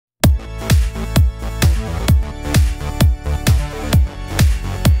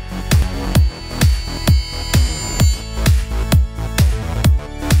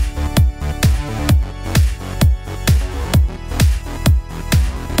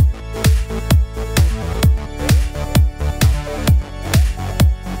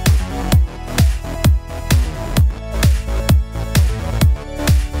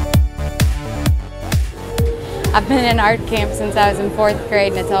I've been in art camp since I was in 4th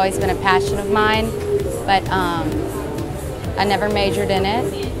grade, and it's always been a passion of mine, but I never majored in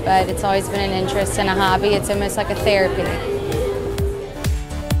it, but it's always been an interest and a hobby. It's almost like a therapy.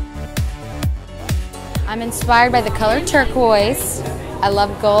 I'm inspired by the color turquoise. I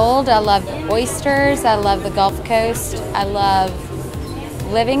love gold, I love oysters, I love the Gulf Coast, I love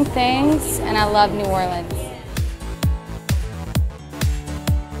living things, and I love New Orleans.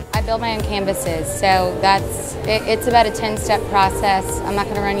 I build my own canvases, so it's about a 10-step process. I'm not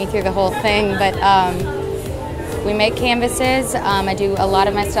going to run you through the whole thing, but we make canvases. I do a lot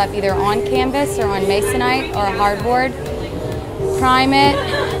of my stuff either on canvas or on masonite or hardboard. Prime it.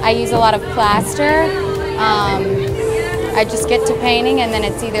 I use a lot of plaster. I just get to painting, and then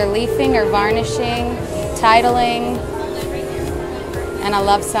it's either leafing or varnishing, titling, and I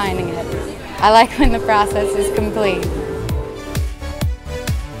love signing it. I like when the process is complete.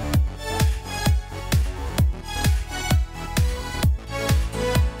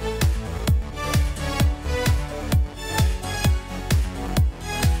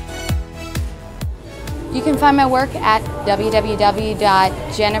 You can find my work at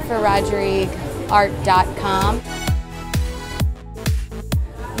www.jenniferrodrigueart.com.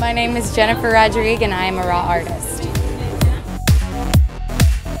 My name is Jennifer Rodrigue, and I am a raw artist.